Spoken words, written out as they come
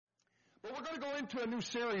Well, we're going to go into a new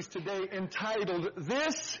series today entitled,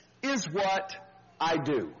 This is What I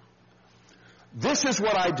Do. This is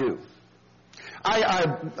what I do.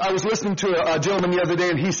 I was listening to a gentleman the other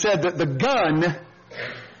day, and he said that the gun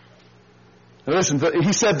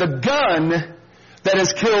that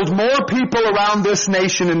has killed more people around this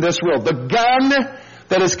nation and this world, the gun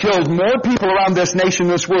that has killed more people around this nation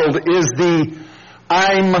and this world is the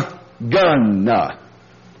I'm gun.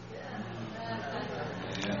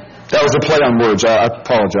 That was a play on words. I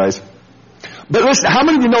apologize. But listen, how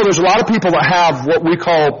many of you know there's a lot of people that have what we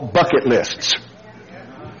call bucket lists?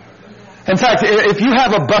 In fact, if you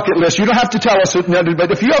have a bucket list, you don't have to tell us, but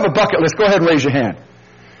if you have a bucket list, go ahead and raise your hand.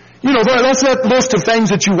 You know, that's that list of things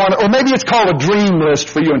that you want, or maybe it's called a dream list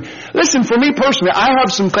for you. And listen, for me personally, I have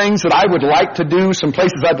some things that I would like to do, some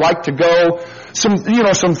places I'd like to go, some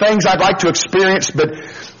things I'd like to experience, but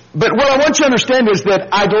what I want you to understand is that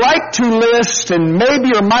I'd like to list, and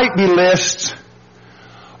maybe or might be lists,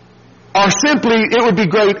 are simply, it would be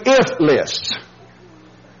great if lists.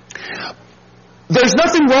 There's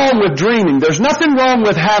nothing wrong with dreaming. There's nothing wrong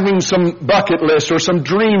with having some bucket lists or some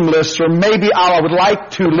dream lists or maybe I would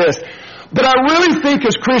like to list. But I really think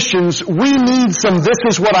as Christians, we need some this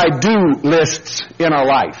is what I do lists in our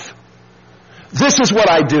life. This is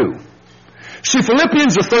what I do. See,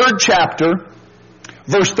 Philippians, the 3rd chapter,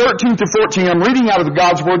 verse 13 to 14, I'm reading out of the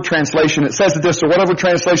God's Word translation. It says this, or whatever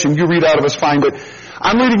translation you read out of is fine, but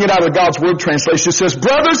I'm reading it out of the God's Word translation. It says,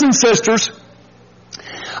 brothers and sisters,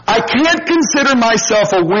 I can't consider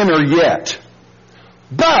myself a winner yet,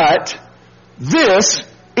 but this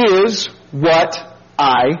is what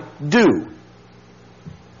I do.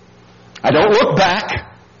 I don't look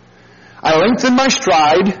back. I lengthen my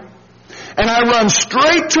stride, and I run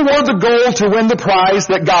straight toward the goal to win the prize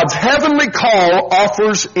that God's heavenly call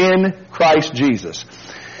offers in Christ Jesus.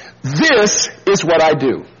 This is what I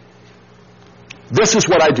do. This is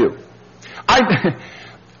what I do.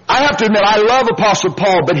 I have to admit, I love Apostle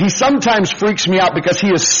Paul, but he sometimes freaks me out because he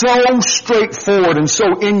is so straightforward and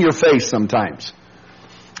so in your face sometimes.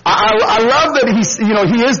 I love that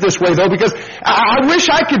he is this way though, because I wish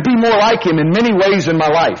I could be more like him in many ways in my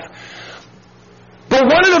life. But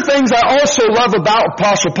one of the things I also love about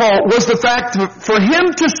Apostle Paul was the fact that for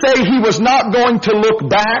him to say he was not going to look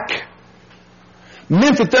back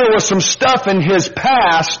meant that there was some stuff in his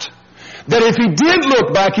past that if he did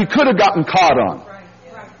look back, he could have gotten caught on.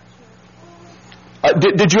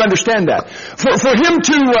 Did you understand that? For him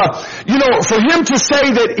to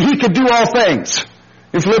say that he could do all things.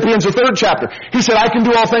 In Philippians, the 3rd chapter, he said, I can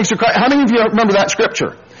do all things through Christ. How many of you remember that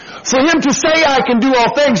scripture? For him to say I can do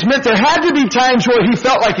all things meant there had to be times where he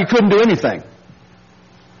felt like he couldn't do anything.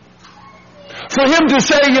 For him to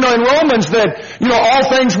say, in Romans that, all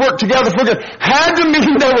things work together for good, had to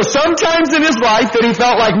mean there were some times in his life that he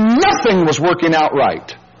felt like nothing was working out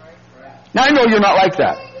right. Now I know you're not like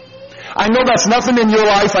that. I know that's nothing in your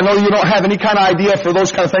life. I know you don't have any kind of idea for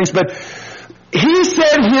those kind of things. But he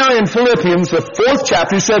said here in Philippians, the 4th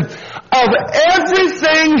chapter, he said, of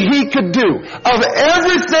everything he could do, of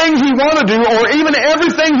everything he wanted to do, or even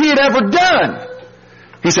everything he had ever done,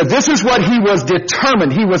 he said this is what he was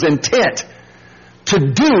determined, he was intent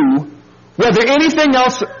to do, whether anything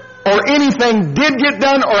else or anything did get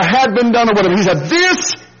done or had been done or whatever. He said,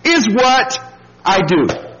 this is what I do.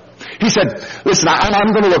 He said, listen,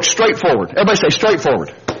 I'm going to look straight forward. Everybody say straight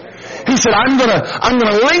forward. He said, I'm going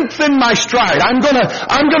to lengthen my stride. I'm going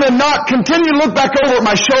to not continue to look back over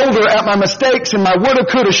my shoulder at my mistakes and my woulda,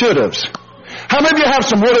 coulda, shouldas. How many of you have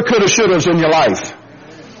some woulda, coulda, shouldas in your life?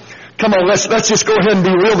 Come on, let's just go ahead and be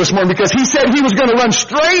real this morning, because he said he was going to run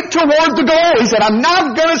straight toward the goal. He said, I'm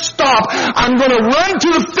not going to stop. I'm going to run to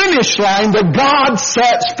the finish line that God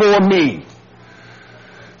sets for me.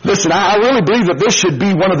 Listen, I really believe that this should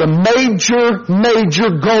be one of the major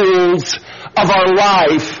goals of our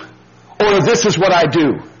life, or this is what I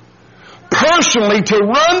do. Personally, to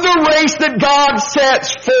run the race that God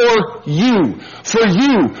sets for you, for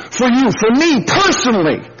me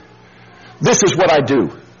personally. This is what I do.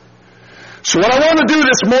 So what I want to do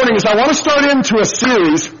this morning is I want to start into a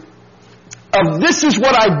series of this is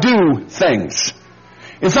what I do things.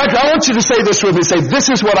 In fact, I want you to say this with me. Say, this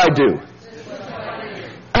is what I do.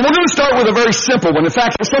 And we're going to start with a very simple one. In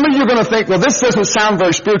fact, some of you are going to think, well, this doesn't sound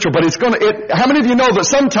very spiritual, but how many of you know that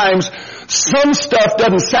sometimes some stuff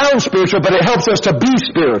doesn't sound spiritual, but it helps us to be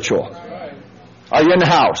spiritual? Are you in the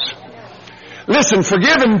house? Listen,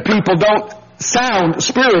 forgiving people don't sound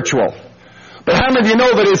spiritual. But how many of you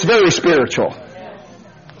know that it's very spiritual?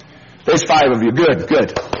 There's 5 of you.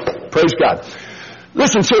 Good. Praise God.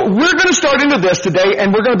 Listen, so we're going to start into this today,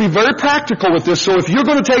 and we're going to be very practical with this. So if you're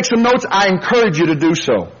going to take some notes, I encourage you to do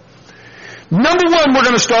so. Number one we're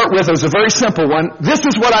going to start with is a very simple one. This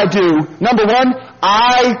is what I do. Number one,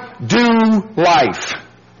 I do life.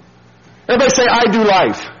 Everybody say, I do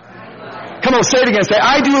life. Come on, say it again. Say,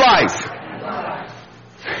 I do life.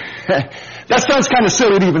 That sounds kind of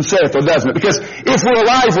silly to even say it, though, doesn't it? Because if we're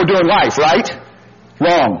alive, we're doing life, right?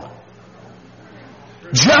 Wrong.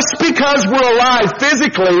 Just because we're alive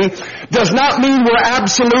physically does not mean we're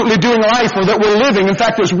absolutely doing life or that we're living. In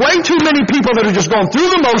fact, there's way too many people that are just going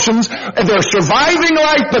through the motions and they're surviving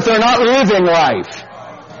life, but they're not living life.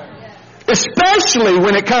 Especially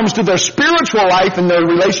when it comes to their spiritual life and their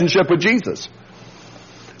relationship with Jesus.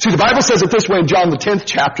 See, the Bible says it this way in John the 10th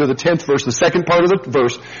chapter, the 10th verse, the second part of the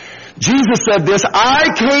verse. Jesus said this,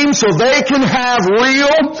 I came so they can have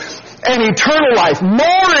real and eternal life,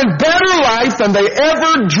 more and better life than they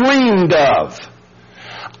ever dreamed of.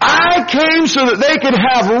 I came so that they could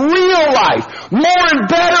have real life, more and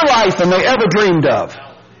better life than they ever dreamed of.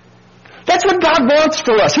 That's what God wants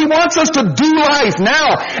for us. He wants us to do life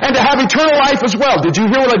now and to have eternal life as well. Did you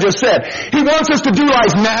hear what I just said? He wants us to do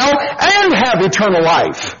life now and have eternal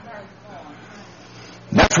life.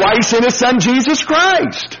 That's why He sent His Son, Jesus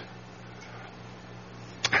Christ.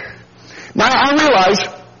 Now, I realize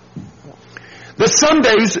that some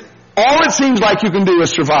days, all it seems like you can do is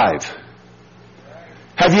survive.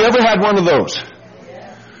 Have you ever had one of those?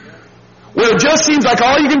 Where it just seems like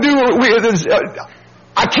all you can do is,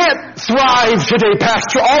 I can't thrive today,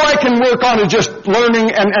 Pastor. All I can work on is just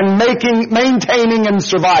learning and maintaining and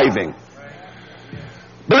surviving.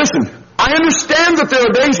 But listen, I understand that there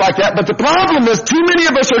are days like that, but the problem is too many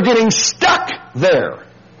of us are getting stuck there.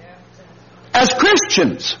 As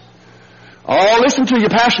Christians. Oh, listen to your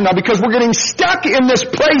passion now, because we're getting stuck in this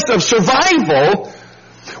place of survival.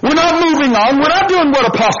 We're not moving on. We're not doing what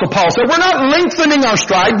Apostle Paul said. We're not lengthening our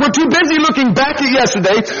stride. We're too busy looking back at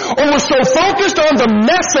yesterday, or we're so focused on the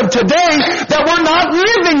mess of today that we're not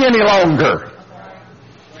living any longer.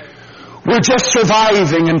 We're just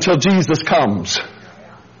surviving until Jesus comes.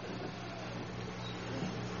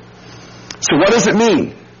 So what does it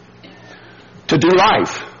mean to do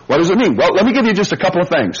life? What does it mean? Well, let me give you just a couple of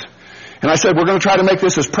things. And I said we're going to try to make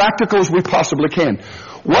this as practical as we possibly can.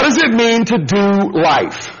 What does it mean to do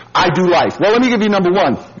life? I do life. Well, let me give you number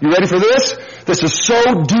one. You ready for this? This is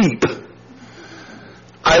so deep.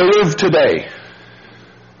 I live today.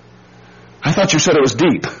 I thought you said it was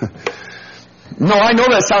deep. No, I know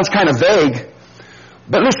that sounds kind of vague.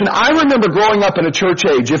 But listen, I remember growing up in a church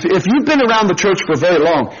age. If you've been around the church for very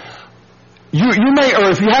long, you may,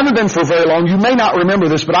 or if you haven't been for very long, you may not remember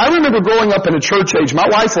this, but I remember growing up in a church age, my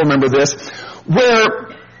wife will remember this,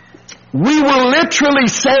 where we were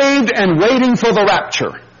literally saved and waiting for the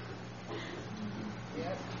rapture.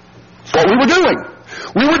 That's what we were doing.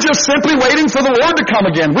 We were just simply waiting for the Lord to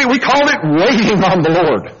come again. We called it waiting on the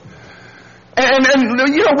Lord. And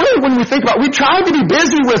you know, really when we think about it, we tried to be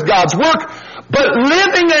busy with God's work, but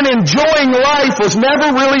living and enjoying life was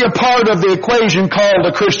never really a part of the equation called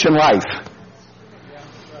a Christian life.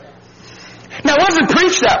 Now, it wasn't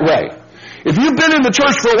preached that way. If you've been in the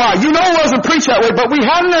church for a while, you know it wasn't preached that way, but we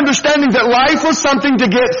had an understanding that life was something to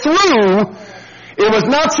get through. It was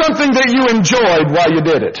not something that you enjoyed while you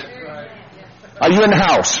did it. Are you in the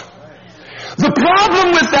house? The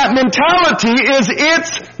problem with that mentality is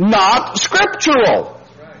it's not scriptural.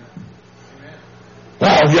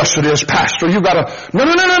 Oh, yes it is, Pastor. You gotta, no.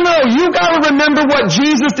 You gotta remember what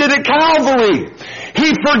Jesus did at Calvary. He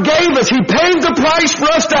forgave us. He paid the price for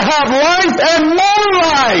us to have life and more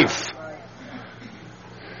life.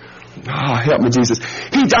 Oh, help me, Jesus.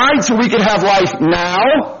 He died so we could have life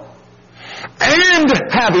now and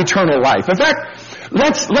have eternal life. In fact,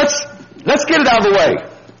 let's get it out of the way.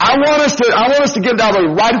 I want us to get it out of the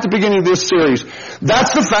way right at the beginning of this series.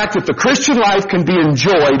 That's the fact that the Christian life can be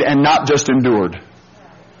enjoyed and not just endured.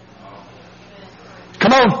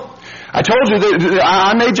 Come on. I told you that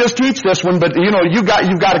I may just teach this one, but you know, you've got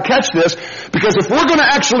to catch this, because if we're going to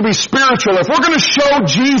actually be spiritual, if we're going to show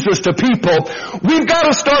Jesus to people, we've got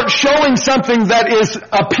to start showing something that is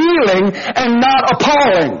appealing and not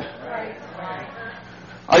appalling.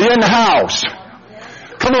 Are you in the house?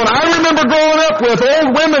 Come on, I remember growing up with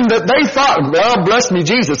old women that they thought, well, bless me,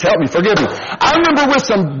 Jesus, help me, forgive me. I remember with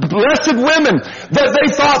some blessed women that they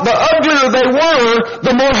thought the uglier they were,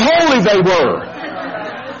 the more holy they were.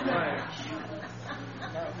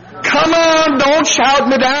 Come on, don't shout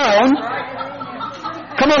me down.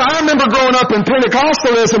 Come on, I remember growing up in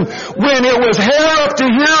Pentecostalism when it was hair up to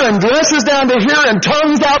here and dresses down to here and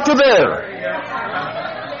tongues out to there.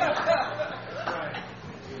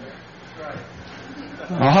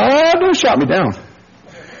 Oh, don't shout me down.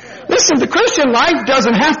 Listen, the Christian life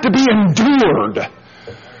doesn't have to be endured.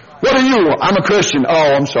 What are you? I'm a Christian.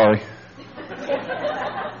 Oh, I'm sorry.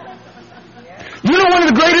 You know, one of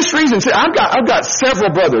the greatest reasons, I've got several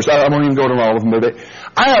brothers. I won't even go to all of them today.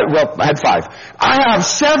 I had 5. I have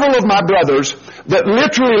several of my brothers that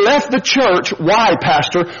literally left the church. Why,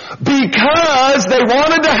 Pastor? Because they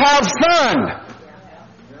wanted to have fun.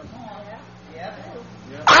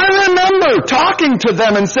 I remember talking to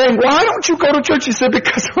them and saying, why don't you go to church? He said,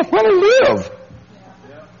 because I want to live.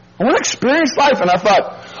 I want to experience life. And I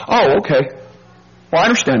thought, oh, okay. Well, I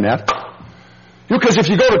understand that. Because if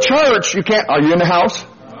you go to church, you can't. Are you in the house?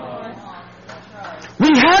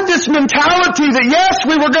 We had this mentality that, yes,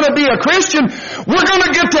 we were going to be a Christian. We're going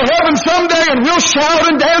to get to heaven someday and we'll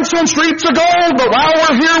shout and dance on streets of gold. But while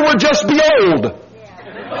we're here, we'll just be old.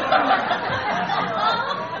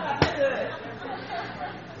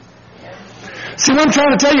 See, what I'm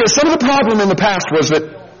trying to tell you is some of the problem in the past was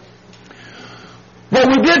that what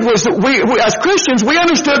we did was that we as Christians, we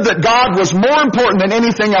understood that God was more important than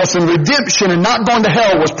anything else, and redemption and not going to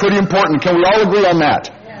hell was pretty important. Can we all agree on that?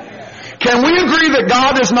 Can we agree that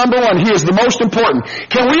God is number one? He is the most important.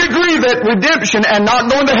 Can we agree that redemption and not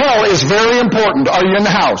going to hell is very important? Are you in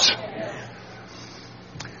the house?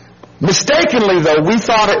 Mistakenly, though, we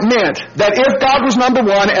thought it meant that if God was number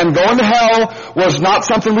one and going to hell was not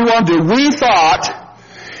something we want to do, we thought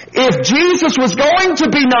if Jesus was going to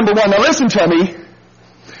be number one, now listen to me,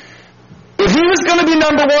 if he was going to be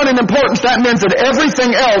number one in importance, that meant that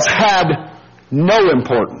everything else had no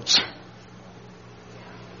importance.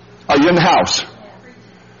 Are you in the house?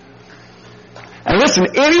 And listen,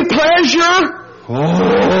 any pleasure?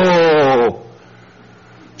 Oh,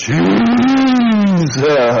 Jesus.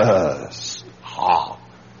 Oh.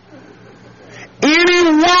 Any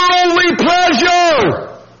worldly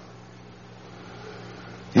pleasure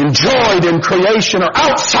enjoyed in creation or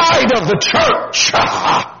outside of the church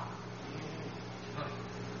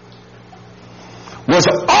was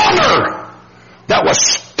honor that was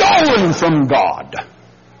stolen from God.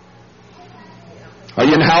 Are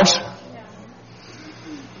you in the house?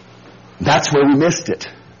 That's where we missed it.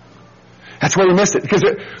 That's where we missed it. Because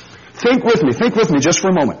think with me just for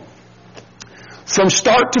a moment. From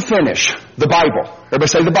start to finish, the Bible. Everybody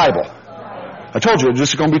say the Bible. I told you, this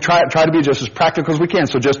is going to be try to be just as practical as we can.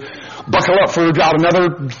 So just buckle up for about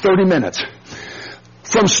another 30 minutes.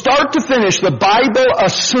 From start to finish, the Bible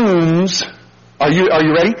assumes. Are you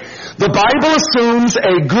ready? The Bible assumes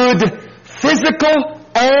a good physical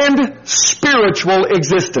and spiritual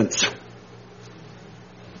existence.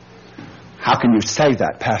 How can you say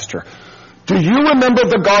that, Pastor? Do you remember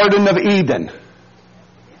the Garden of Eden?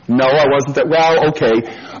 No, I wasn't that. Well, okay.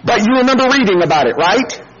 But you remember reading about it,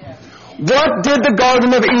 right? What did the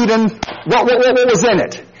Garden of Eden, what was in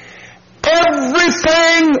it?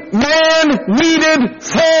 Everything man needed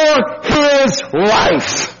for his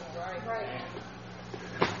life.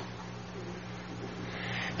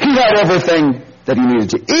 He had everything that he needed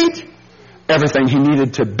to eat, everything he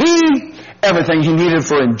needed to be, everything he needed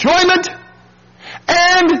for enjoyment,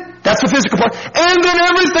 and that's the physical part, and then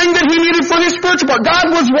everything that he needed for his spiritual part. God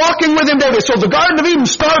was walking with him daily. So the Garden of Eden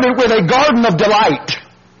started with a garden of delight.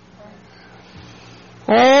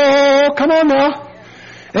 Oh, come on now.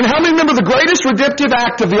 And how many remember the greatest redemptive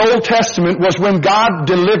act of the Old Testament was when God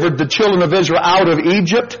delivered the children of Israel out of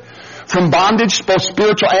Egypt from bondage, both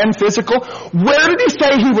spiritual and physical? Where did he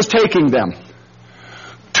say he was taking them?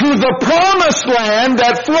 To the promised land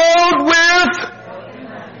that flowed with...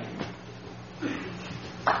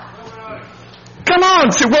 Come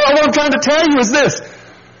on, see, what I'm trying to tell you is this.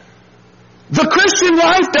 The Christian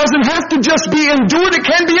life doesn't have to just be endured, it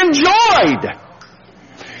can be enjoyed.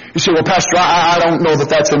 You say, well, Pastor, I don't know that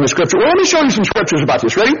that's in the Scripture. Well, let me show you some Scriptures about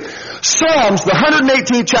this. Ready? Psalms, the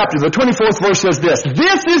 118th chapter, the 24th verse says this.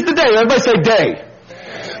 This is the day. Everybody say day.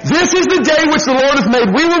 This is the day which the Lord hath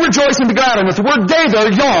made. We will rejoice and be glad in it. The word day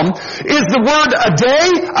there, yom, is the word a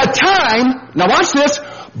day, a time. Now watch this.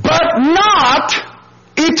 But not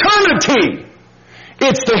eternity.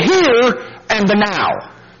 It's the here and the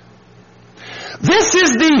now. This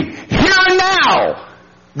is the here and now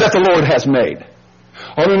that the Lord has made.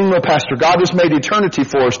 Oh, no, Pastor. God has made eternity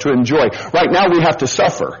for us to enjoy. Right now we have to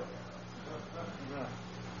suffer.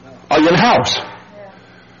 Are you in the house?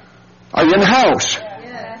 Are you in the house?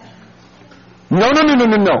 No.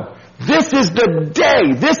 This is the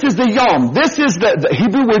day. This is the yom. This is the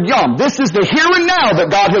Hebrew word yom. This is the here and now that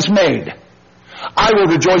God has made. I will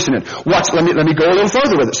rejoice in it. Watch, let me go a little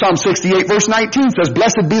further with it. Psalm 68 verse 19 says,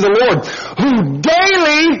 Blessed be the Lord, who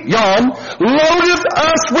daily, yom, loadeth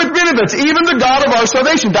us with benefits, even the God of our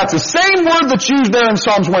salvation. That's the same word that's used there in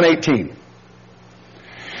Psalms 118.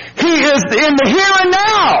 He is in the here and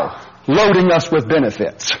now loading us with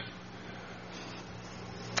benefits.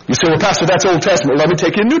 You say, well, Pastor, that's Old Testament. Let me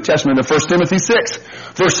take you to New Testament in 1 Timothy 6,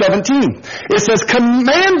 verse 17. It says,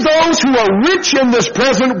 command those who are rich in this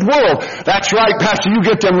present world. That's right, Pastor, you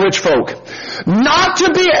get them rich folk. Not to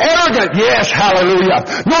be arrogant. Yes, hallelujah.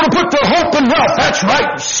 Nor to put their hope in wealth. That's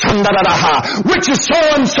right. Which is so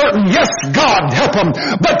uncertain. Yes, God, help them.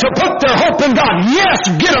 But to put their hope in God. Yes,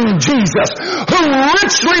 get them, Jesus, who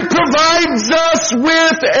richly provides us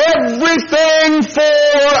with everything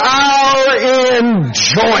for our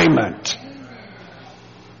enjoyment.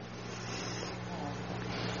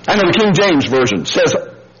 I know the King James Version says,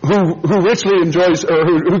 who richly enjoys, or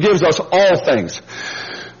who gives us all things.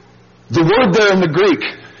 The word there in the Greek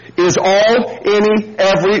is all, any,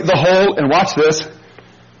 every, the whole, and watch this,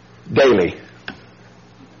 daily.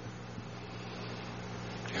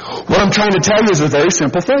 What I'm trying to tell you is a very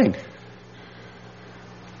simple thing.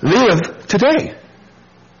 Live today.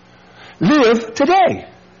 Live today.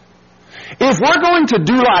 If we're going to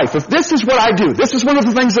do life, if this is what I do, this is one of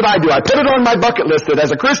the things that I do. I put it on my bucket list that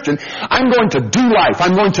as a Christian, I'm going to do life.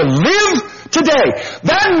 I'm going to live today.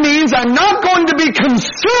 That means I'm not going to be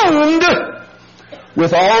consumed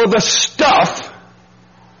with all the stuff.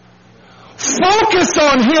 Focus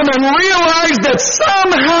on Him and realize that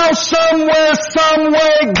somehow, somewhere,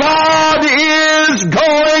 someway, God is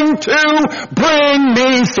going to bring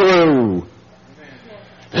me through.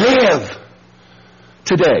 Live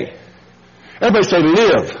today. Everybody say,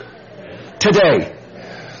 live today.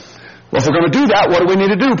 Well, if we're going to do that, what do we need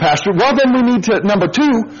to do, Pastor? Well, then we need to, number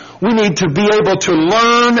 2, we need to be able to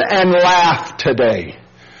learn and laugh today.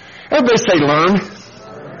 Everybody say learn.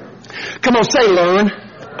 Come on, say learn.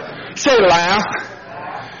 Say laugh.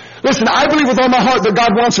 Listen, I believe with all my heart that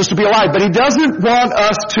God wants us to be alive, but He doesn't want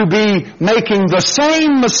us to be making the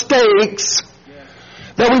same mistakes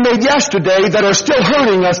that we made yesterday that are still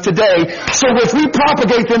hurting us today. So if we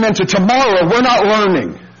propagate them into tomorrow, we're not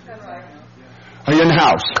learning. Are you in the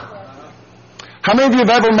house? How many of you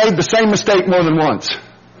have ever made the same mistake more than once?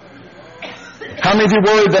 How many of you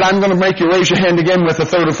worried that I'm going to make you raise your hand again with a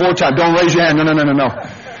third or fourth time? Don't raise your hand. No.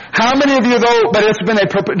 How many of you though, but it's been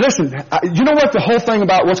listen, you know what the whole thing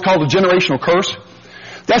about what's called a generational curse?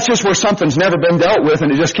 That's just where something's never been dealt with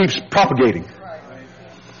and it just keeps propagating.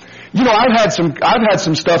 You know, I've had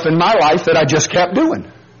some stuff in my life that I just kept doing.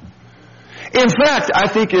 In fact, I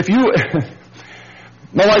think if you,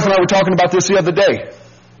 my wife and I were talking about this the other day.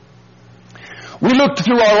 We looked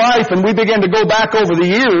through our life and we began to go back over the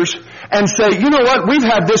years and say, you know what, we've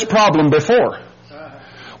had this problem before.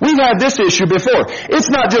 We've had this issue before. It's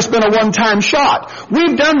not just been a one-time shot.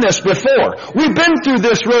 We've done this before. We've been through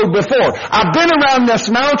this road before. I've been around this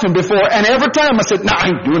mountain before, and every time I said, no, I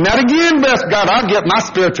ain't doing that again, bless God. I'll get my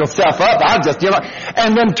spiritual self up. I'll just,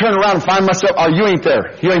 and then turn around and find myself, oh, you ain't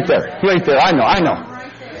there. You ain't there. You ain't there. I know.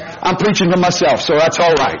 I'm preaching to myself, so that's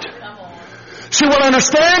all right. See, what I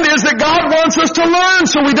understand is that God wants us to learn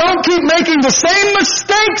so we don't keep making the same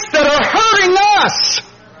mistakes that are hurting us.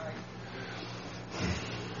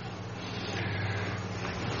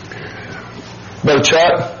 Brother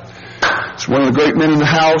Chuck, it's one of the great men in the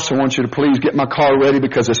house. I want you to please get my car ready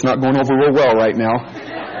because it's not going over real well right now.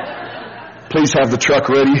 Please have the truck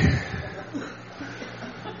ready.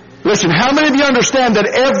 Listen, how many of you understand that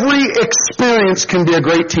every experience can be a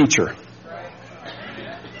great teacher?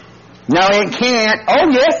 No, it can't. Oh,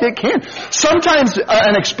 yes, it can. Sometimes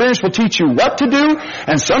an experience will teach you what to do,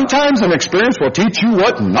 and sometimes an experience will teach you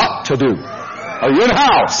what not to do. Are you in the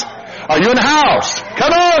house? Are you in the house?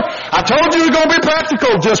 Come on. I told you you're going to be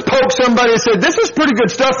practical. Just poke somebody and say, this is pretty good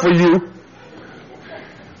stuff for you.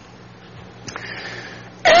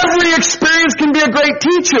 Every experience can be a great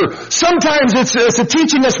teacher. Sometimes it's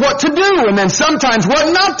teaching us what to do, and then sometimes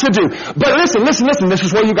what not to do. But listen. This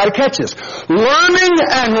is where you got to catch this. Learning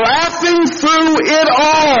and laughing through it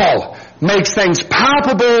all makes things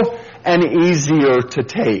palpable and easier to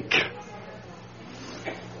take.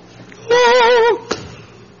 Oh.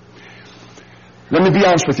 Let me be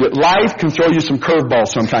honest with you. Life can throw you some curveballs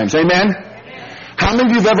sometimes. Amen? How many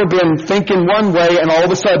of you have ever been thinking one way and all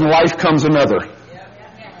of a sudden life comes another?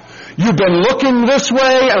 You've been looking this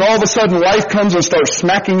way and all of a sudden life comes and starts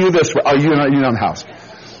smacking you this way. Are you in the house?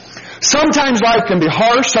 Sometimes life can be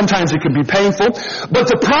harsh. Sometimes it can be painful. But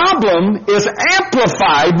the problem is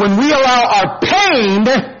amplified when we allow our pain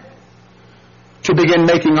to begin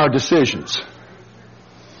making our decisions.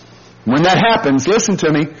 When that happens, listen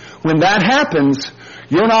to me, when that happens,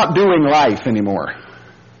 you're not doing life anymore.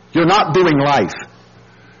 You're not doing life.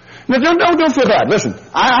 Now, don't feel bad. Listen,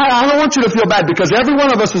 I don't want you to feel bad because every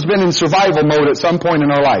one of us has been in survival mode at some point in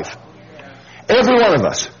our life. Every one of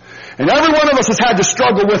us. And every one of us has had to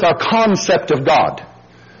struggle with our concept of God.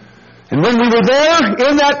 And when we were there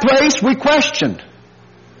in that place, we questioned.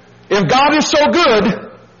 If God is so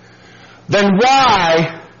good, then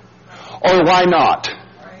why or why not?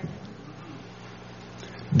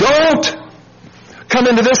 Don't come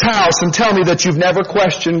into this house and tell me that you've never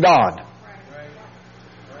questioned God.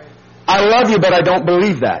 I love you, but I don't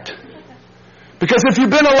believe that. Because if you've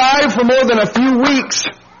been alive for more than a few weeks,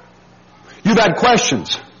 you've had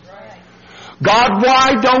questions. God,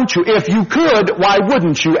 why don't you? If you could, why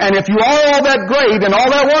wouldn't you? And if you are all that great and all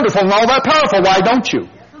that wonderful and all that powerful, why don't you?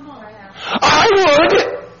 I would.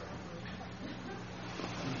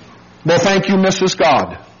 Well, thank you, Mrs.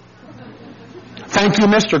 God. Thank you,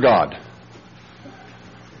 Mr. God.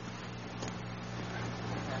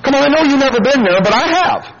 Come on, I know you've never been there, but I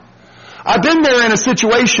have. I've been there in a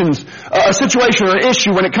situation or an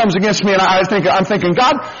issue when it comes against me, and I'm thinking,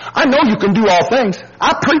 God, I know you can do all things.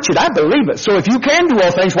 I preach it. I believe it. So if you can do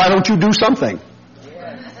all things, why don't you do something?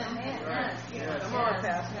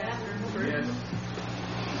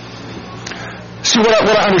 See,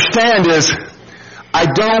 what I understand is, I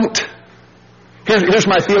don't... Here's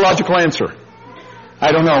my theological answer.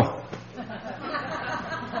 I don't know.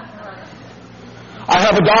 I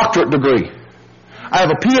have a doctorate degree. I have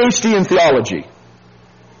a PhD in theology.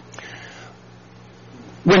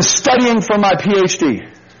 When studying for my PhD,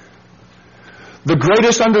 the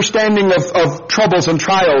greatest understanding of troubles and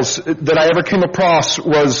trials that I ever came across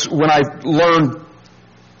was when I learned,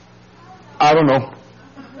 I don't know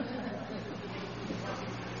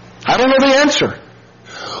the answer.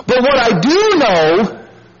 But what I do know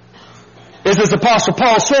is, as Apostle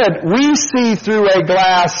Paul said, we see through a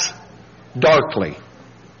glass darkly.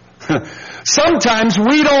 Sometimes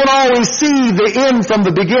we don't always see the end from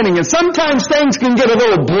the beginning, and sometimes things can get a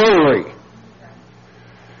little blurry.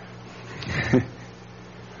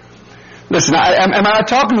 Listen, am I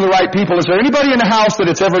talking to the right people? Is there anybody in the house that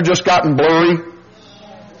it's ever just gotten blurry?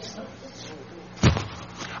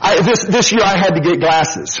 This year I had to get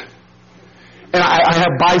glasses. And I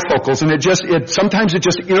have bifocals, and sometimes it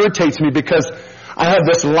just irritates me because I have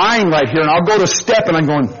this line right here, and I'll go to step, and I'm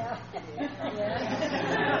going,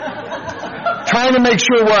 trying to make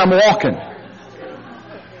sure where I'm walking.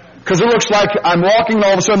 Because it looks like I'm walking, and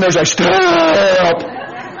all of a sudden there's a step.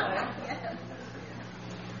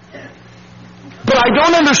 But I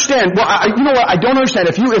don't understand. Well, you know what? I don't understand.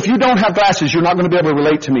 If you don't have glasses, you're not going to be able to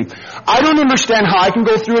relate to me. I don't understand how I can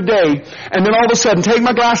go through a day and then all of a sudden take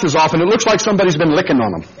my glasses off and it looks like somebody's been licking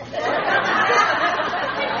on them.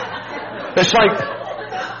 It's like,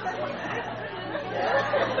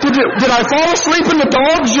 did I fall asleep and the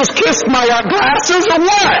dogs just kissed my glasses or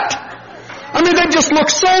what? I mean, they just look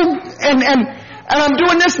so, and I'm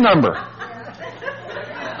doing this number.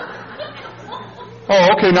 Oh,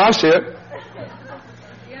 okay, now I see it.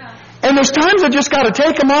 And there's times I just got to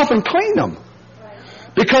take them off and clean them.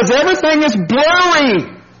 Because everything is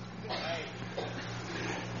blurry.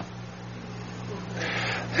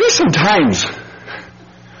 There's sometimes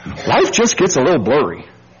life just gets a little blurry.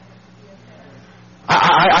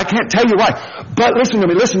 I can't tell you why. But listen to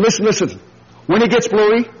me. Listen. When it gets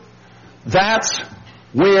blurry, that's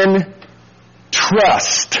when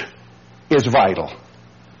trust is vital.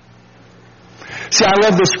 See, I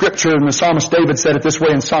love this scripture, and the psalmist David said it this way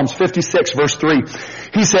in Psalms 56, verse 3.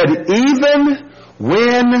 He said, even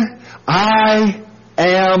when I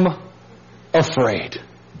am afraid,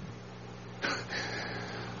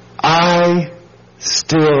 I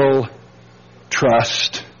still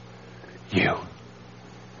trust you.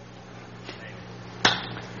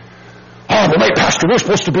 Oh, but wait, Pastor, we're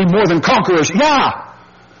supposed to be more than conquerors. Yeah.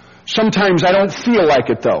 Sometimes I don't feel like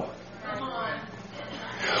it, though.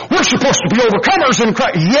 We're supposed to be overcomers in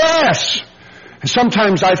Christ. Yes. And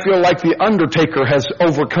sometimes I feel like the Undertaker has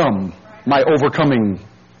overcome my overcoming.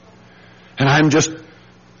 And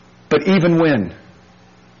but even when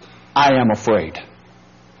I am afraid,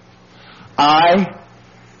 I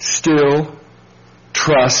still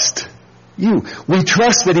trust you. We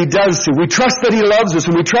trust that He does so. We trust that He loves us,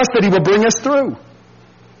 and we trust that He will bring us through.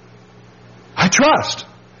 I trust.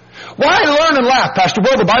 Why learn and laugh, Pastor?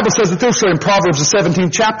 Well, the Bible says it this way in Proverbs, the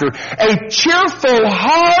 17th chapter. A cheerful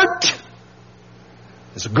heart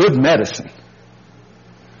is good medicine.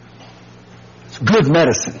 It's good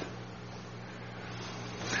medicine.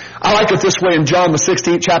 I like it this way in John, the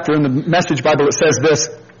 16th chapter in the Message Bible. It says this.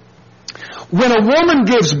 When a woman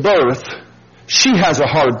gives birth, she has a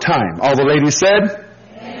hard time. All the ladies said?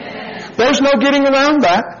 Amen. There's no getting around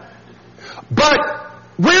that. But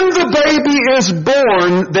when the baby is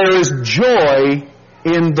born, there is joy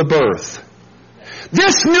in the birth.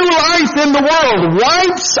 This new life in the world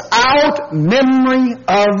wipes out memory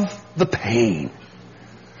of the pain.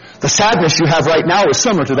 The sadness you have right now is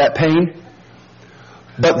similar to that pain.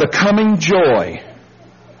 But the coming joy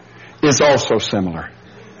is also similar.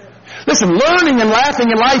 Listen, learning and laughing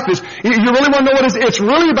in life is, you really want to know what it is? It's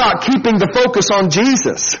really about keeping the focus on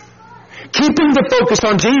Jesus. Keeping the focus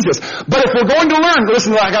on Jesus. But if we're going to learn,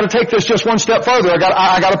 listen, I got to take this just one step further. I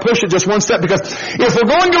got to push it just one step, because if we're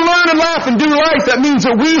going to learn and laugh and do life, that means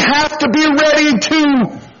that we have to be ready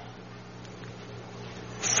to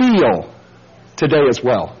feel today as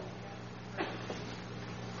well.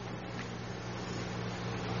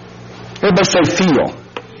 Everybody say feel.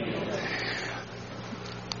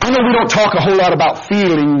 I know we don't talk a whole lot about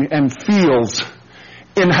feeling and feels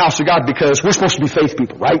in the house of God, because we're supposed to be faith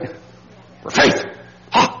people, right? We're faith.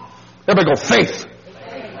 Ha! Everybody go faith.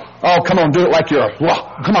 Oh, come on, do it like you're,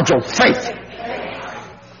 come on, Joe, faith.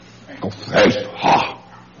 Go faith. Ha!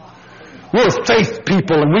 We're faith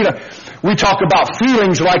people, and we talk about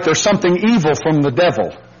feelings like there's something evil from the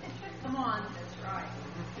devil. Come on, that's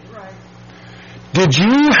right. Did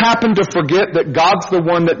you happen to forget that God's the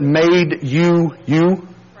one that made you?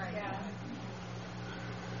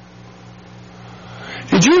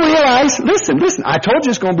 Did you realize, listen, I told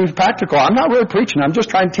you it's going to be practical. I'm not really preaching. I'm just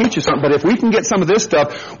trying to teach you something. But if we can get some of this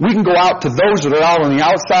stuff, we can go out to those that are out on the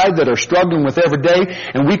outside that are struggling with every day,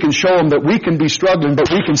 and we can show them that we can be struggling,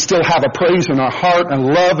 but we can still have a praise in our heart and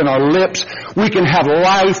love in our lips. We can have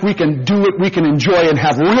life. We can do it. We can enjoy and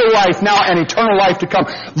have real life now and eternal life to come.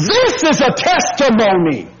 This is a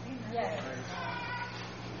testimony.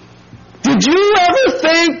 Did you ever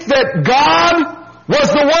think that God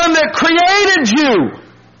was the one that created you?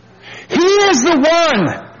 He is the one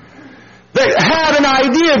that had an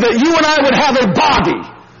idea that you and I would have a body.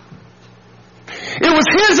 It was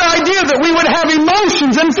His idea that we would have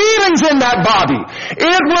emotions and feelings in that body.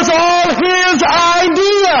 It was all His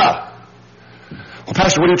idea. Well,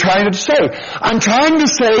 Pastor, what are you trying to say? I'm trying to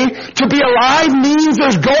say to be alive means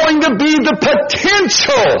there's going to be the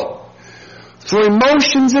potential for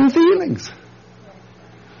emotions and feelings.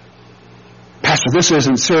 Pastor, this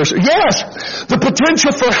isn't serious. Yes, the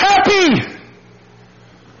potential for happy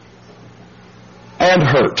and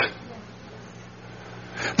hurt.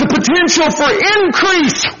 The potential for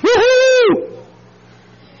increase, woohoo,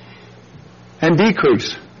 and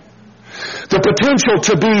decrease. The potential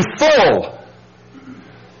to be full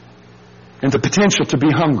and the potential to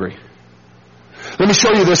be hungry. Let me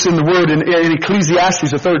show you this in the Word in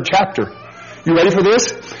Ecclesiastes, the 3rd chapter. You ready for this?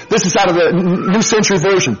 This is out of the New Century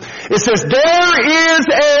Version. It says, there is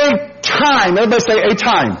a time, everybody say a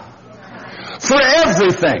time, for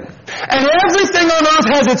everything. And everything on earth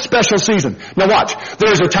has its special season. Now watch.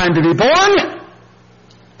 There's a time to be born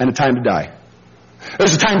and a time to die.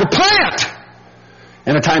 There's a time to plant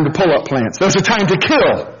and a time to pull up plants. There's a time to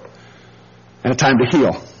kill and a time to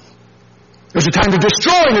heal. There's a time to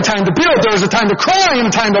destroy and a time to build. There's a time to cry and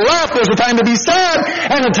a time to laugh. There's a time to be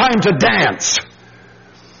sad and a time to dance.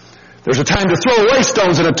 There's a time to throw away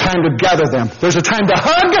stones and a time to gather them. There's a time to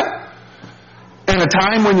hug and a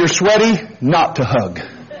time when you're sweaty not to hug.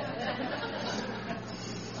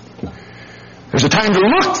 There's a time to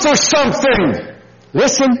look for something.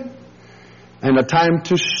 Listen. And a time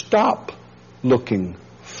to stop looking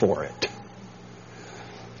for it.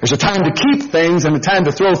 There's a time to keep things and a time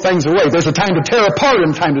to throw things away. There's a time to tear apart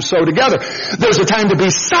and a time to sew together. There's a time to be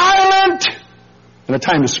silent and a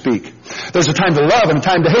time to speak. There's a time to love and a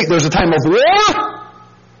time to hate. There's a time of war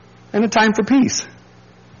and a time for peace.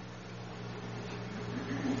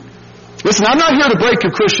 Listen, I'm not here to break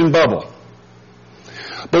your Christian bubble.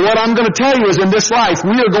 But what I'm going to tell you is in this life,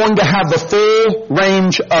 we are going to have the full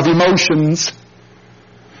range of emotions,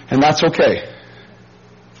 and that's okay.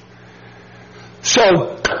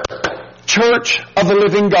 So, Church of the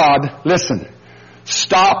Living God, listen,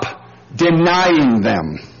 stop denying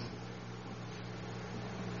them.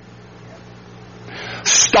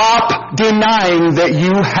 Stop denying that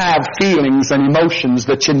you have feelings and emotions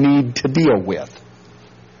that you need to deal with.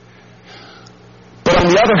 But on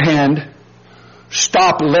the other hand,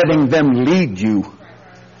 stop letting them lead you.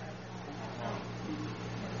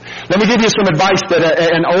 Let me give you some advice that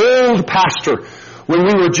an old pastor, when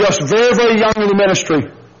we were just very, very young in the ministry,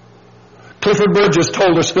 Clifford Burgess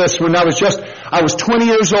told us this when I was 20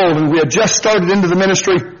 years old and we had just started into the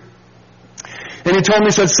ministry. And he told me,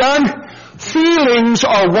 he said, son, feelings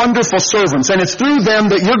are wonderful servants, and it's through them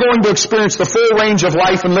that you're going to experience the full range of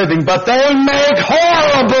life and living, but they make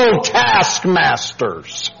horrible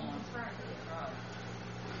taskmasters.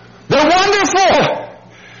 They're wonderful.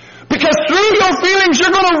 Because through your feelings you're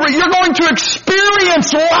going to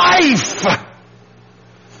experience life.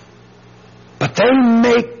 But they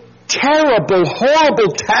make terrible,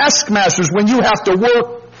 horrible taskmasters when you have to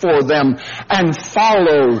work for them and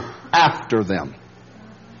follow after them.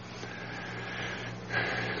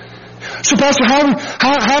 So, Pastor,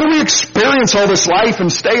 how do we experience all this life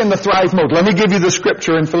and stay in the thrive mode? Let me give you the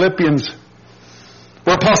scripture in Philippians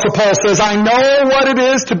where Apostle Paul says, I know what it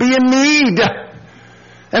is to be in need.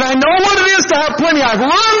 And I know what it is to have plenty. I've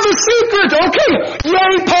learned the secret. Okay,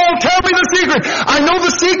 yay, Paul, tell me the secret. I know the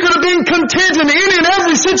secret of being content in any and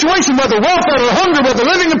every situation, whether welfare or hunger, whether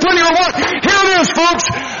living in plenty or what. Here it is, folks.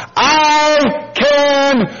 I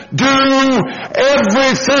can do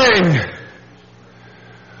everything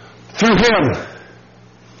through Him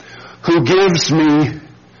who gives me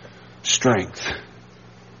strength.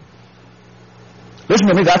 Listen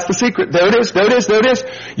to me, that's the secret. There it is, there it is, there it is.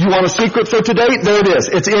 You want a secret for today? There it is.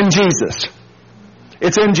 It's in Jesus.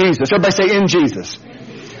 It's in Jesus. Everybody say, in Jesus.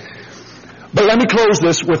 But let me close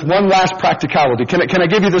this with one last practicality. Can I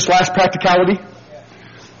give you this last practicality?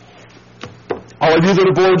 All of you that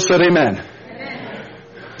are bored said amen.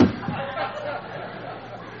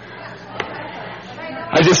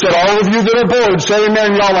 I just said all of you that are bored say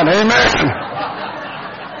amen. Y'all went amen.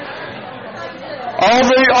 All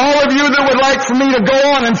of you that would like for me to go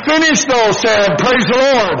on and finish those said, praise the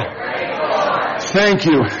Lord. Praise the Lord. Thank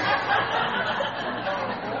you.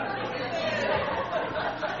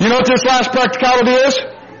 You know what this last practicality is?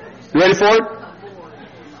 You ready for it?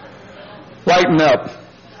 Lighten up.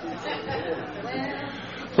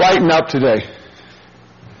 Lighten up today.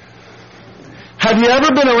 Have you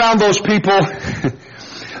ever been around those people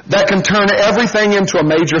that can turn everything into a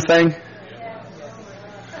major thing?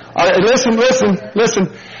 Listen.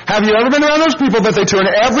 Have you ever been around those people that they turn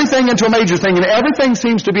everything into a major thing and everything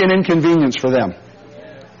seems to be an inconvenience for them?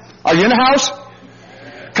 Are you in the house?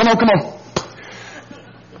 Come on.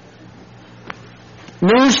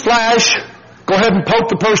 News flash. Go ahead and poke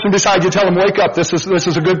the person beside you. Tell them, wake up. This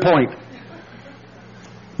is a good point.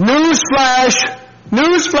 News flash.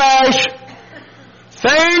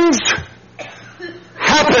 Things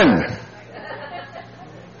happen.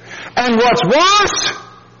 And what's worse,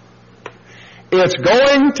 it's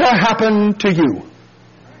going to happen to you.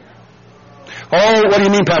 Oh, what do you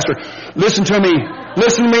mean, Pastor? Listen to me,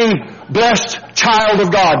 blessed child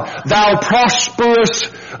of God. Thou prosperous,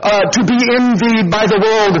 to be envied by the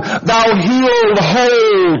world. Thou healed,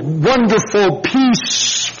 whole, wonderful,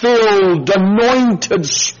 peace-filled, anointed,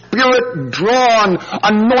 spirit-drawn,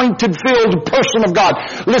 anointed-filled person of God.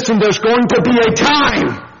 Listen, there's going to be a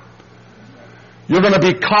time you're going to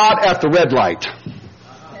be caught at the red light.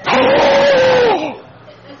 Oh!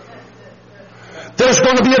 There's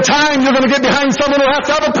going to be a time you're going to get behind someone who has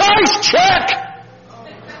to have a price check.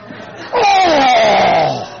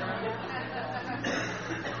 Oh!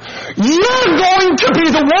 You're going to be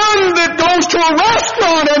the one that goes to a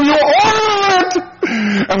restaurant and you order it,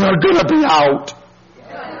 and they're going to be out.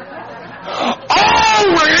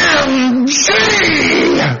 OMG!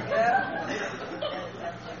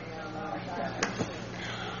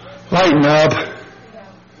 Lighten up.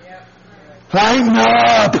 Lighten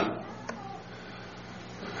up.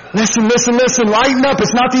 Listen. Lighten up.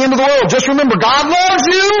 It's not the end of the world. Just remember, God loves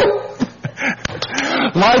you.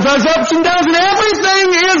 Life has ups and downs and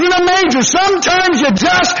everything isn't a major. Sometimes you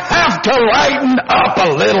just have to lighten up a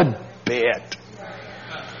little bit.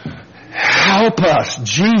 Help us,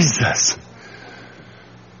 Jesus.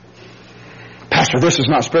 Pastor, this is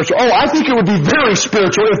not spiritual. Oh, I think it would be very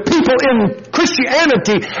spiritual if people in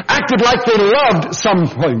Christianity acted like they loved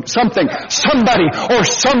something, somebody, or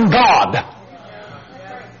some God.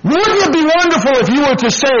 Wouldn't it be wonderful if you were to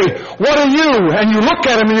say, what are you? And you look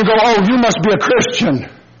at him and you go, oh, you must be a Christian.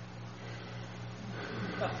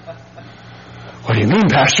 What do you mean,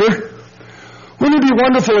 Pastor? Wouldn't it be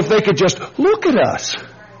wonderful if they could just look at us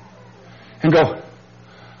and go,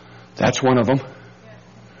 that's one of them.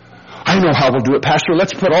 I know how we'll do it, Pastor.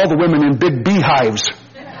 Let's put all the women in big beehives.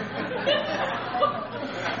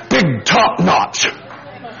 Big top knots.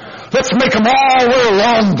 Let's make them all wear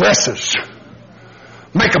long dresses.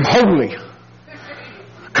 Make them holy.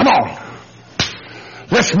 Come on.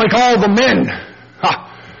 Let's make all the men.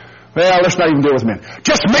 Well, let's not even deal with men.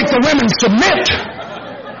 Just make the women submit.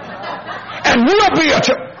 And we'll be a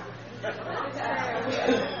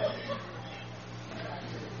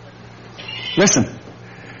Listen.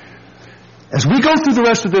 As we go through the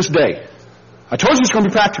rest of this day, I told you it's going to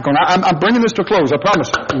be practical. I'm bringing this to a close, I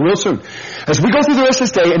promise, real soon. As we go through the rest of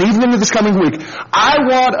this day, and even into this coming week, I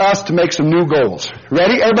want us to make some new goals.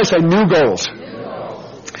 Ready? Everybody say new goals.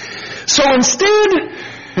 So instead,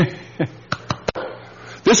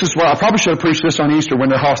 this is what I probably should have preached this on Easter when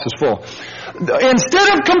their house is full. Instead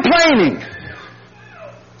of complaining,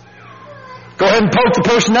 Go ahead and poke the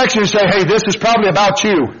person next to you and say, hey, this is probably about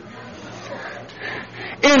you.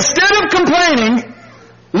 Instead of complaining,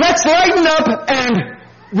 let's lighten up and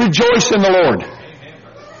rejoice in the Lord.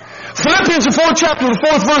 Philippians, the 4th chapter, the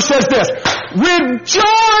 4th verse says this,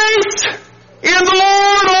 rejoice in the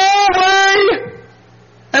Lord always.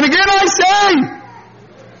 And again I say,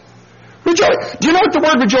 rejoice. Do you know what the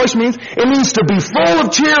word rejoice means? It means to be full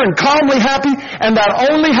of cheer and calmly happy, and that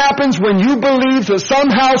only happens when you believe that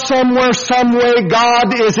somehow, somewhere, some way,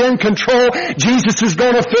 God is in control. Jesus is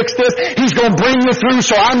going to fix this. He's going to bring you through,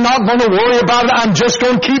 so I'm not going to worry about it. I'm just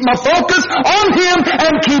going to keep my focus on Him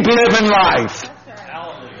and keep living life.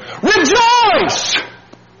 Rejoice!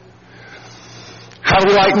 How do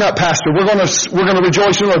we lighten up, Pastor? We're going to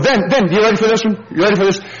rejoice in the Lord. Then, you ready for this one? You ready for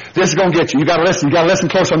this? This is going to get you. You got to listen. You got to listen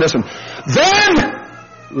close on this one. Then,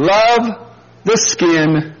 love the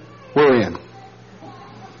skin we're in.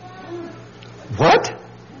 What?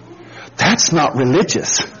 That's not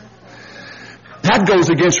religious. That goes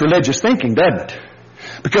against religious thinking, doesn't it?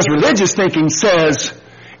 Because religious thinking says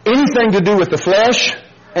anything to do with the flesh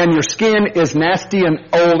and your skin is nasty and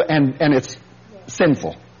old and it's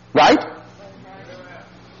sinful. Right?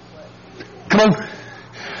 Come on.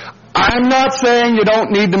 I'm not saying you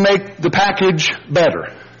don't need to make the package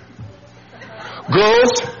better.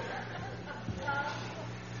 Girls,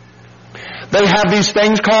 they have these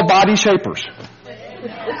things called body shapers.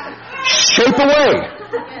 Shape away.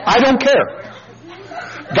 I don't care.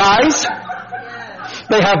 Guys,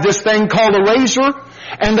 they have this thing called a razor,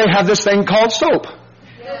 and they have this thing called soap.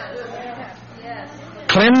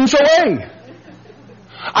 Cleanse away.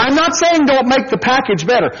 I'm not saying don't make the package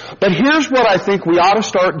better, but here's what I think we ought to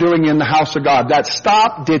start doing in the house of God. That's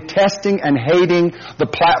stop detesting and hating the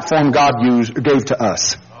platform God gave to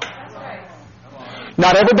us.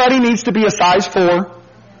 Not everybody needs to be a size 4.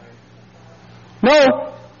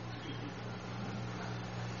 No.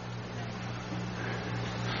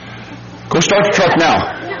 Go start the truck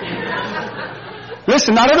now.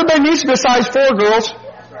 Listen, not everybody needs to be a size 4, girls.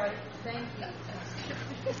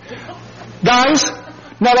 Guys,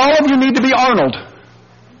 not all of you need to be Arnold.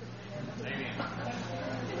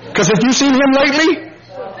 Because if you've seen him lately,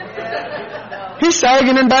 he's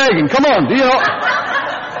sagging and bagging. Come on, you know.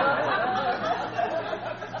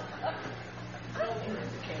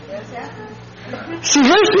 See,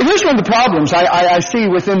 here's one of the problems I see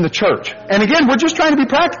within the church. And again, we're just trying to be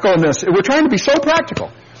practical in this. We're trying to be so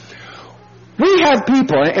practical. We have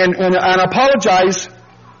people, and I apologize,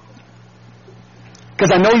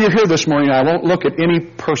 because I know you're here this morning, I won't look at any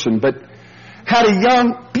person, but had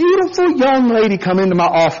a beautiful young lady come into my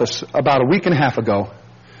office about a week and a half ago.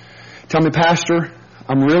 Tell me, Pastor,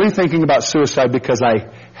 I'm really thinking about suicide because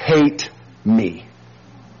I hate me.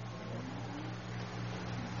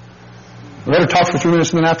 I let her talk for 3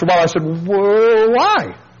 minutes, and then after a while I said, well,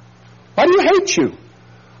 why? Why do you hate you?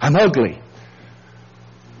 I'm ugly.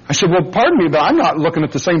 I said, well, pardon me, but I'm not looking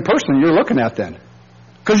at the same person you're looking at then.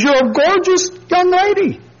 Because you're a gorgeous young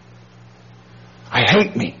lady. I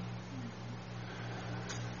hate me.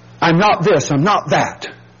 I'm not this, I'm not that.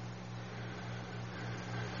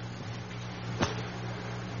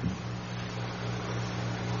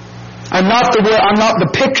 I'm not the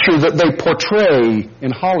picture that they portray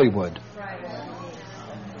in Hollywood.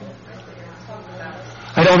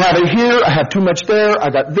 I don't have it here, I have too much there, I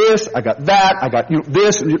got this, I got that, I got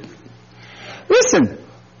this. Listen,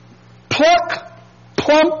 pluck,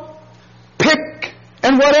 plump, pick,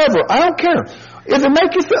 and whatever. I don't care. If it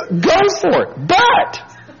makes you feel, go for it.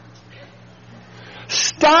 But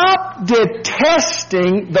stop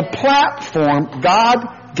detesting the platform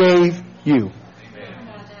God gave you.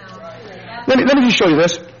 Let me just show you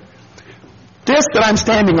this. This that I'm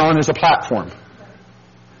standing on is a platform.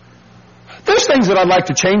 There's things that I'd like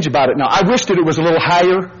to change about it now. I wish that it was a little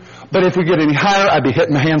higher, but if we get any higher, I'd be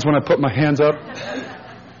hitting my hands when I put my hands up.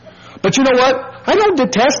 But you know what? I don't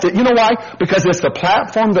detest it. You know why? Because it's the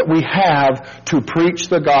platform that we have to preach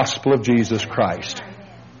the gospel of Jesus Christ.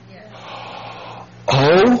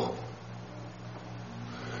 Oh?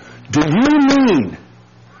 Do you mean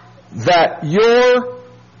that your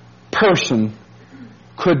person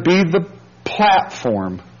could be the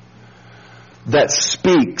platform that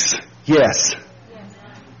speaks? Yes.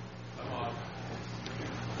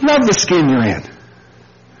 Love the skin you're in.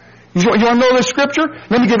 You want to know this scripture?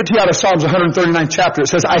 Let me give it to you out of Psalms 139 chapter. It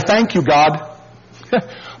says, I thank you, God,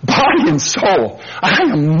 body and soul. I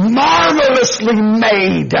am marvelously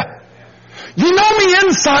made. You know me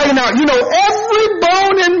inside and out. You know every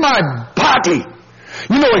bone in my body.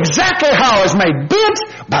 You know exactly how I was made bit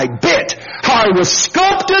by bit. How I was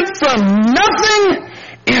sculpted from nothing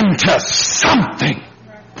into something.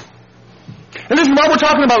 And listen, while we're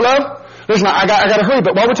talking about love, listen, I got to hurry,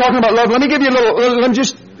 but while we're talking about love, let me give you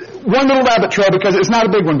one little rabbit trail, because it's not a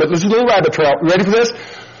big one, but this is a little rabbit trail. You ready for this?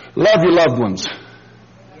 Love your loved ones.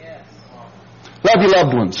 Yes. Love your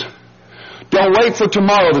loved ones. Don't wait for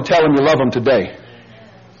tomorrow to tell them you love them today.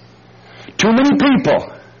 Too many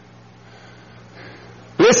people.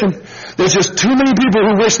 Listen, there's just too many people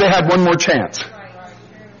who wish they had one more chance.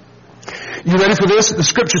 You ready for this? The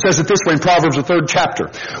scripture says it this way in Proverbs, the 3rd chapter.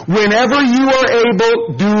 Whenever you are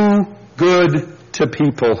able, do good to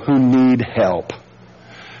people who need help.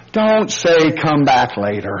 Don't say, come back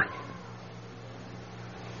later.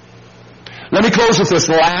 Let me close with this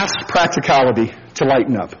last practicality to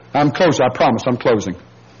lighten up. I'm closing. I promise I'm closing.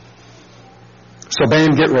 So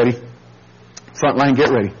band, get ready. Front line, get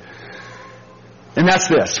ready. And that's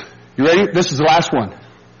this. You ready? This is the last one.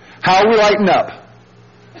 How we lighten up.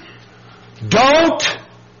 Don't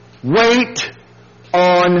wait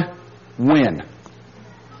on when.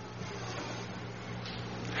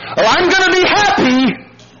 Oh, I'm going to be happy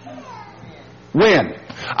when.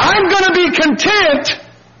 I'm going to be content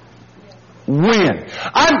when.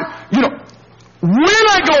 When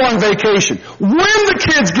I go on vacation, when the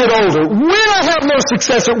kids get older, when I have more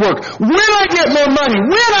success at work, when I get more money,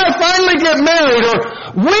 when I finally get married, or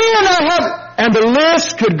when I have, and the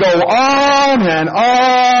list could go on and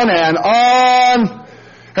on and on.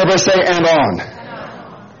 Everybody say, and on.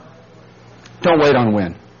 Don't wait on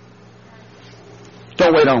when.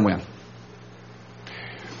 Don't wait on when.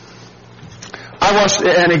 I watched,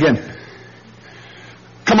 and again,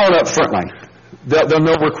 come on up, front line. They'll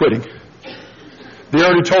know we're quitting. They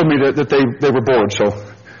already told me that they were bored, so.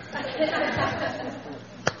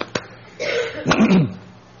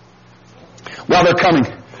 While they're coming,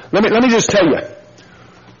 let me just tell you.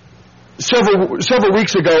 Several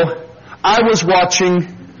weeks ago, I was watching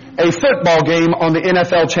a football game on the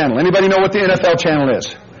NFL channel. Anybody know what the NFL channel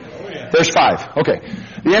is? There's 5. Okay.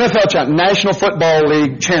 The NFL channel, National Football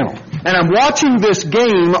League channel. And I'm watching this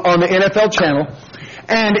game on the NFL channel,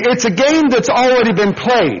 and it's a game that's already been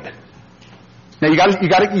played. Now you got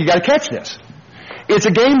to catch this. It's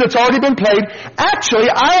a game that's already been played. Actually,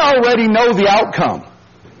 I already know the outcome.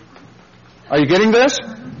 Are you getting this?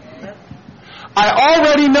 I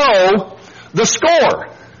already know the score.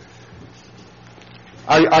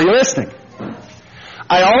 Are you listening?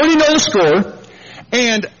 I already know the score,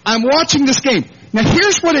 and I'm watching this game. Now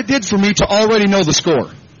here's what it did for me to already know the score.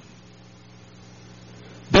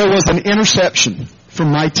 There was an interception from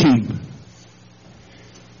my team.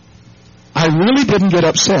 I really didn't get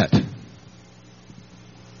upset.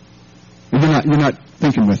 You're not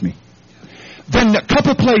thinking with me. Then a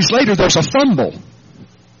couple plays later, there's a fumble.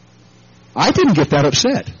 I didn't get that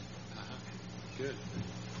upset.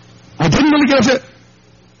 I didn't really get upset.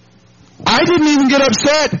 I didn't even get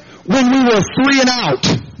upset when we were 3 and out.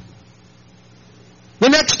 The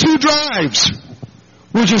next 2 drives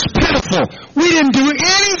were just pitiful. We didn't do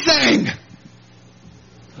anything.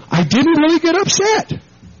 I didn't really get upset.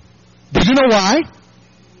 Did you know why?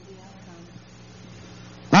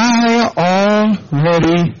 I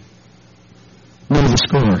already know the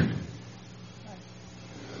score.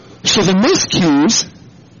 So the miscues,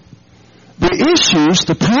 the issues,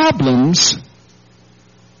 the problems,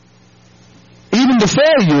 even the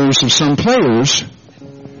failures of some players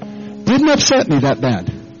didn't upset me that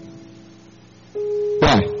bad.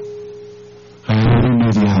 Why? I already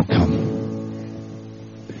knew the outcome.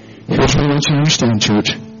 Here's what I want you to understand,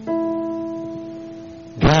 church.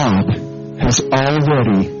 God has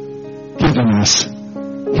already given us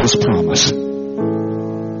His promise.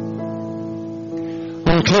 I'm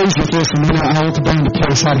going to close with this, and then I want the band to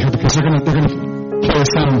play us out of here, because they're going to play a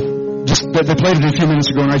song. They played it a few minutes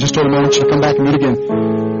ago, and I just told them I want you to come back and meet again.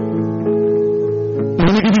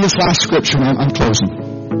 Let me give you this last scripture, and I'm closing.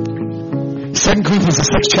 2 Corinthians, the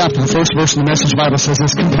 6th chapter, the 1st verse in the Message Bible says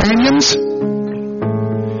this: Companions,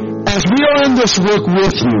 as we are in this work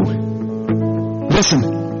with you, listen,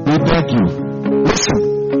 we beg you. Listen,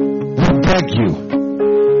 we beg you.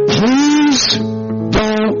 Please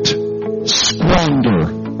don't squander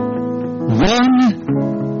one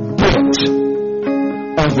bit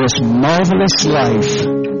of this marvelous life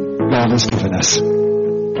God has given us.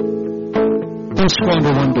 Don't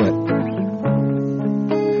squander one bit.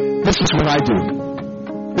 This is what I do.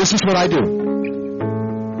 This is what I do.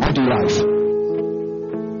 I do life.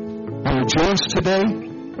 I rejoice today,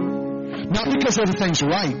 not because everything's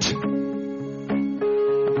right,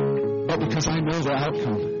 but because I know the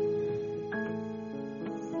outcome.